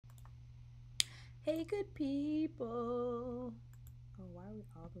Hey, good people. Oh, why are we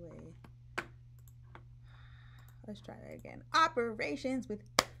all the way? Let's try that again. Operations with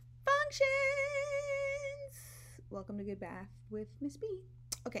functions. Welcome to Good Bath with Miss B.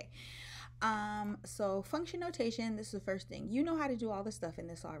 Okay. So function notation, this is the first thing. You know how to do all the stuff in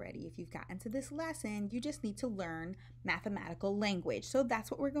this already. If you've gotten to this lesson, you just need to learn mathematical language. So that's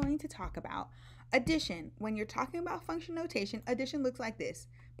what we're going to talk about. Addition. When you're talking about function notation, addition looks like this.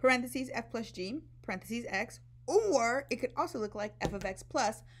 Parentheses f plus g, parentheses x, or it could also look like f of x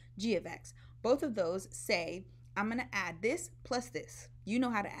plus g of x. Both of those say, I'm going to add this plus this. You know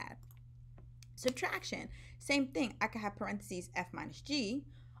how to add. Subtraction. Same thing. I could have parentheses f minus g,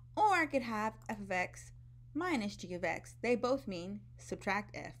 or I could have f of x minus g of x. They both mean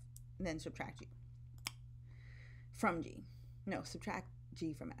subtract f and then subtract g from g. No, subtract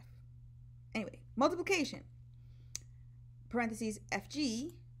g from f. Anyway, multiplication. Parentheses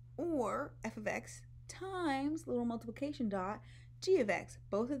fg or f of x times little multiplication dot g of x.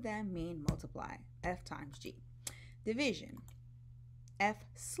 Both of them mean multiply, f times g. Division. F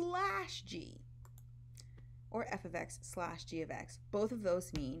slash g or f of x slash g of x. Both of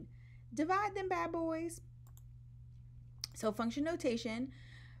those mean divide them bad boys. So function notation,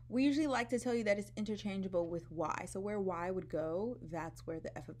 we usually like to tell you that it's interchangeable with y. So where y would go, that's where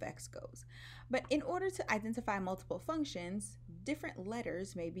the f of x goes. But in order to identify multiple functions, different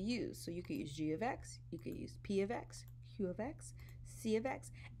letters may be used. So you could use g of x, you could use p of x, q of x, c of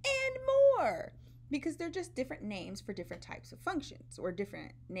x, and more, because they're just different names for different types of functions or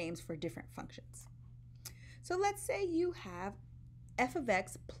different names for different functions. So let's say you have f of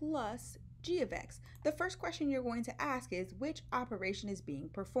x plus g of x. The first question you're going to ask is, which operation is being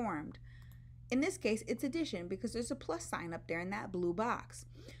performed? In this case, it's addition because there's a plus sign up there in that blue box.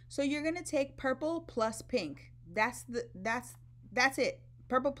 So you're going to take purple plus pink. That's it.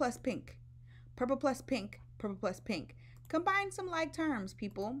 Purple plus pink. Purple plus pink. Purple plus pink. Combine some like terms,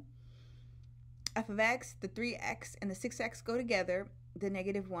 people. F of x, the 3x and the 6x go together. The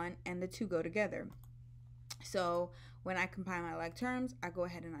 -1 and the 2 go together. So when I combine my like terms, I go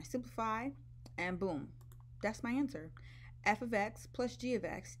ahead and I simplify, and boom, that's my answer. F of x plus g of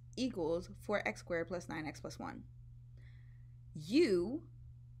x equals 4x squared plus 9x plus 1. You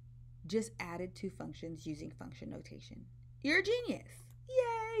just added two functions using function notation. You're a genius.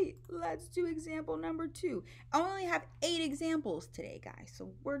 Yay! Let's do example number 2. I only have 8 examples today, guys,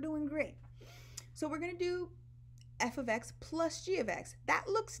 so we're doing great. So we're going to do f of x plus g of x. That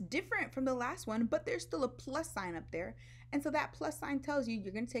looks different from the last one, but there's still a plus sign up there. And so that plus sign tells you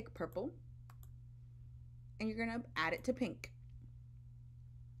you're going to take purple and you're going to add it to pink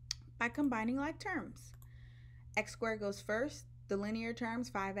by combining like terms. X squared goes first, the linear terms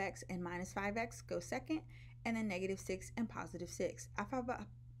 5x and minus 5x go second, and then -6 and +6.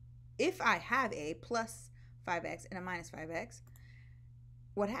 If I have a plus 5x and a minus 5x,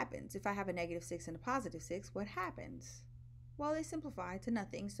 what happens? If I have a -6 and a +6, what happens? Well, they simplify to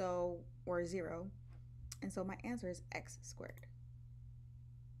nothing, or 0. And so my answer is x squared.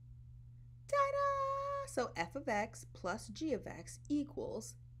 Ta-da! So f of x plus g of x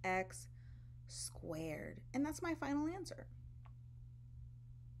equals x squared. And that's my final answer.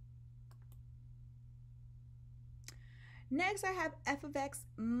 Next, I have f of x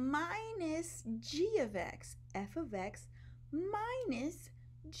minus g of x. F of x minus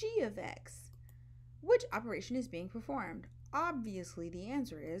g of x. Which operation is being performed? Obviously, the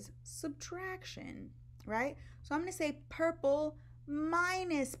answer is subtraction, right? So I'm going to say purple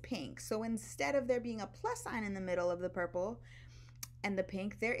minus pink. So instead of there being a plus sign in the middle of the purple and the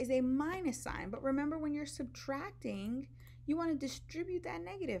pink, there is a minus sign. But remember, when you're subtracting, you want to distribute that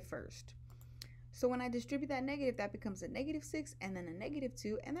negative first. So when I distribute that negative, that becomes a -6 and then a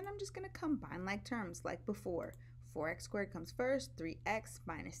 -2. And then I'm just going to combine like terms like before. 4x squared comes first, 3x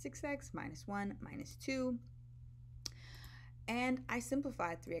minus 6x minus 1 minus 2. And I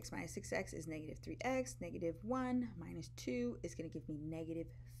simplified 3x minus 6x is -3x, -1 minus 2 is going to give me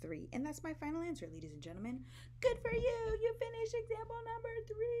 -3. And that's my final answer, ladies and gentlemen. Good for you. You finished example number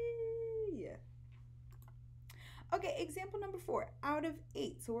 3. Okay, example number 4 out of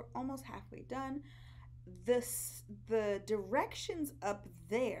 8. So we're almost halfway done. The directions up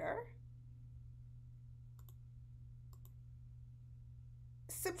there,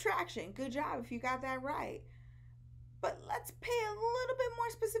 subtraction. Good job if you got that right. But let's pay a little bit more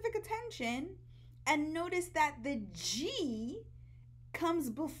specific attention and notice that the G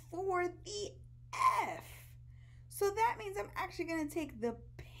comes before the F. So that means I'm actually going to take the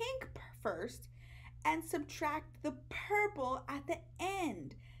pink first and subtract the purple at the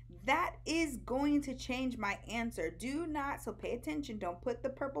end. that is going to change my answer. Do not, so pay attention. Don't put the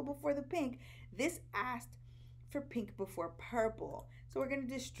purple before the pink. This asked for pink before purple. So we're going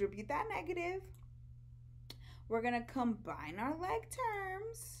to distribute that negative. We're going to combine our like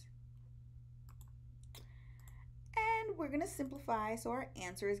terms. And we're going to simplify. So our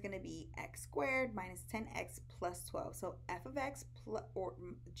answer is going to be x squared minus 10x plus 12. So f of x plus, or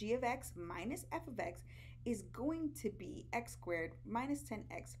g of x minus f of x is going to be x squared minus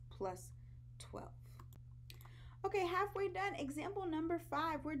 10x plus 12. Okay, halfway done. Example number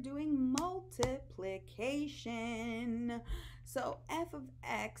 5, we're doing multiplication. So f of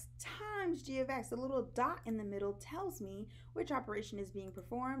x times g of x, the little dot in the middle tells me which operation is being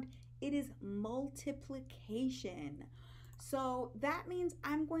performed. It is multiplication. So that means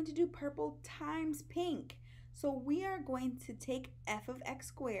I'm going to do purple times pink. So we are going to take f of x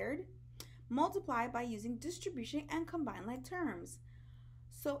squared, multiply by using distribution and combine like terms.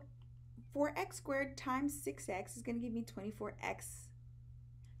 So 4x squared times 6x is going to give me 24x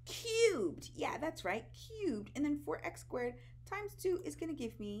cubed. Yeah, that's right, cubed. And then 4x squared times 2 is going to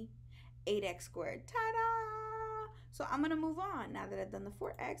give me 8x squared. Ta-da! So I'm going to move on. Now that I've done the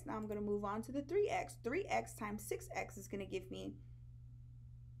 4x, now I'm going to move on to the 3x. 3x times 6x is going to give me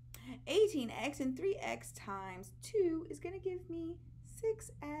 18x, and 3x times 2 is going to give me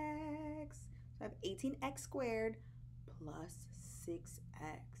 6x. So I have 18x squared plus 6x.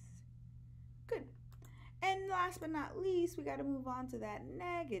 Good. And last but not least, we got to move on to that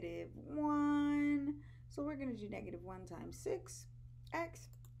 -1. So we're going to do -1 times 6x,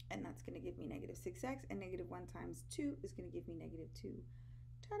 and that's going to give me -6x, and -1 times 2 is going to give me -2.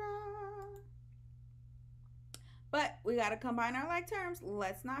 Ta-da! But we got to combine our like terms.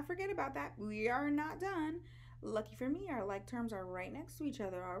 Let's not forget about that. We are not done. Lucky for me, our like terms are right next to each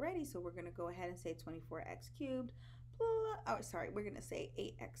other already, so we're going to go ahead and say 24x cubed plus, we're going to say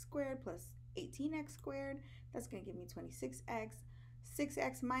 8x squared plus 18x squared. That's going to give me 26x.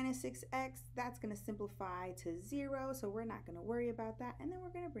 6x minus 6x, that's going to simplify to 0, so we're not going to worry about that. And then we're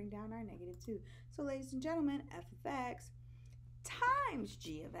going to bring down our -2. So ladies and gentlemen, f of x times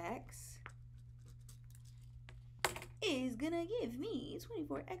g of x is going to give me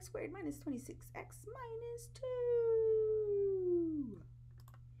 24x squared minus 26x minus 2.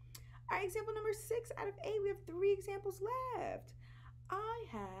 All right, example number 6 out of 8. We have 3 examples left. I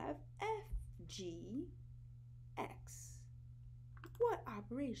have fgx. What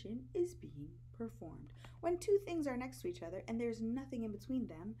operation is being performed? When two things are next to each other and there's nothing in between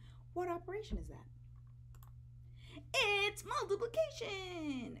them, what operation is that? It's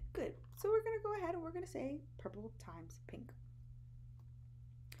multiplication. Good. So we're going to go ahead and we're going to say purple times pink.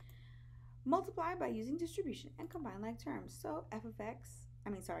 Multiply by using distribution and combine like terms. So 5x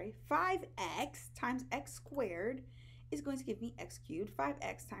times x squared is going to give me x cubed.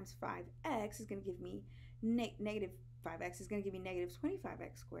 5x times 5x is going to give me negative 5x is going to give me negative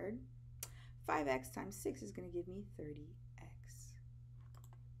 25x squared. 5x times 6 is going to give me 30x.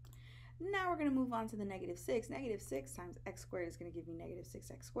 Now we're going to move on to the -6. Negative 6 times x squared is going to give me negative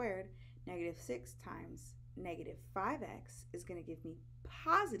 6x squared. Negative 6 times negative 5x is going to give me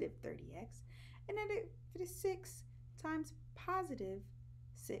positive 30x. And negative 6 times positive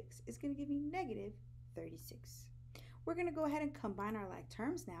 6 is going to give me negative 36. We're going to go ahead and combine our like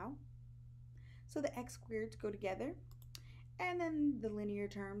terms now. So the x squareds go together, and then the linear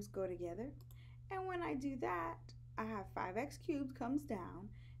terms go together. And when I do that, I have 5x cubed comes down.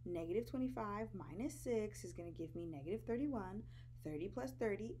 Negative 25 minus 6 is going to give me negative 31. 30 plus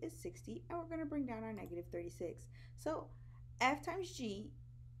 30 is 60, and we're going to bring down our negative 36. So f times g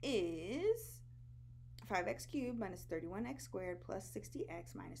is 5x cubed minus 31x squared plus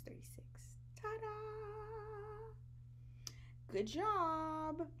 60x minus 36. Ta-da! Good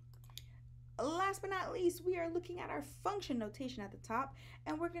job! Last but not least, we are looking at our function notation at the top,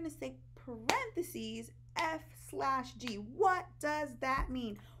 and we're going to say parentheses f/g. What does that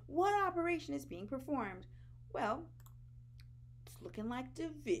mean? What operation is being performed? Well, it's looking like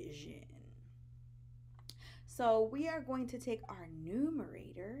division. So we are going to take our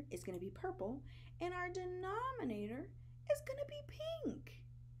numerator, is going to be purple, and our denominator is going to be pink.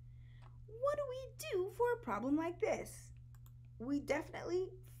 What do we do for a problem like this? We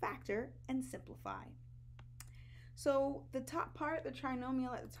definitely factor and simplify. So the top part, the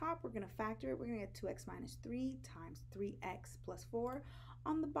trinomial at the top, we're going to factor it. We're going to get 2x minus 3 times 3x plus 4.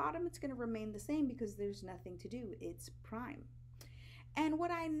 On the bottom, it's going to remain the same because there's nothing to do. It's prime. And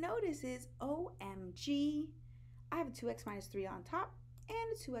what I notice is, OMG, I have a 2x minus 3 on top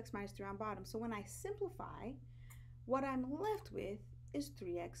and a 2x minus 3 on bottom. So when I simplify, what I'm left with is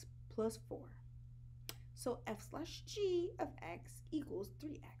 3x plus 4. So f/g of x equals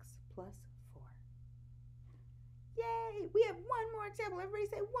 3x. plus 4. Yay! We have one more example. Everybody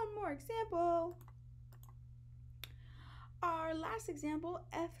say one more example. Our last example,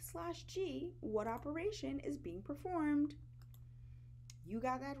 f/g, what operation is being performed? You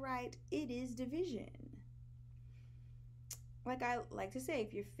got that right. It is division. Like I like to say,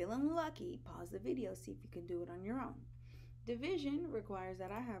 if you're feeling lucky, pause the video, see if you can do it on your own. Division requires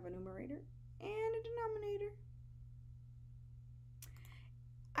that I have a numerator and a denominator.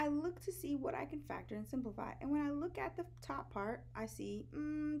 I look to see what I can factor and simplify. And when I look at the top part, I see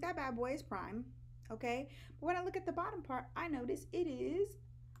that bad boy is prime. Okay? But when I look at the bottom part, I notice it is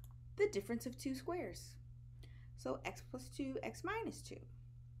the difference of two squares. So x plus 2, x minus 2.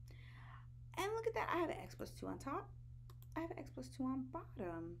 And look at that. I have an x plus 2 on top. I have an x plus 2 on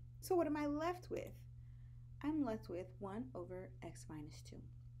bottom. So what am I left with? I'm left with 1 over x minus 2,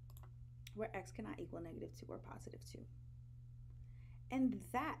 where x cannot equal negative 2 or positive 2. And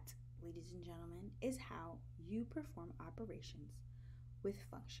that, ladies and gentlemen, is how you perform operations with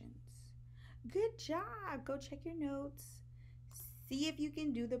functions. Good job. Go check your notes. See if you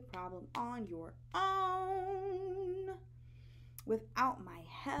can do the problem on your own without my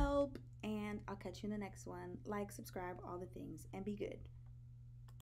help. And I'll catch you in the next one. Like, subscribe, all the things, and be good.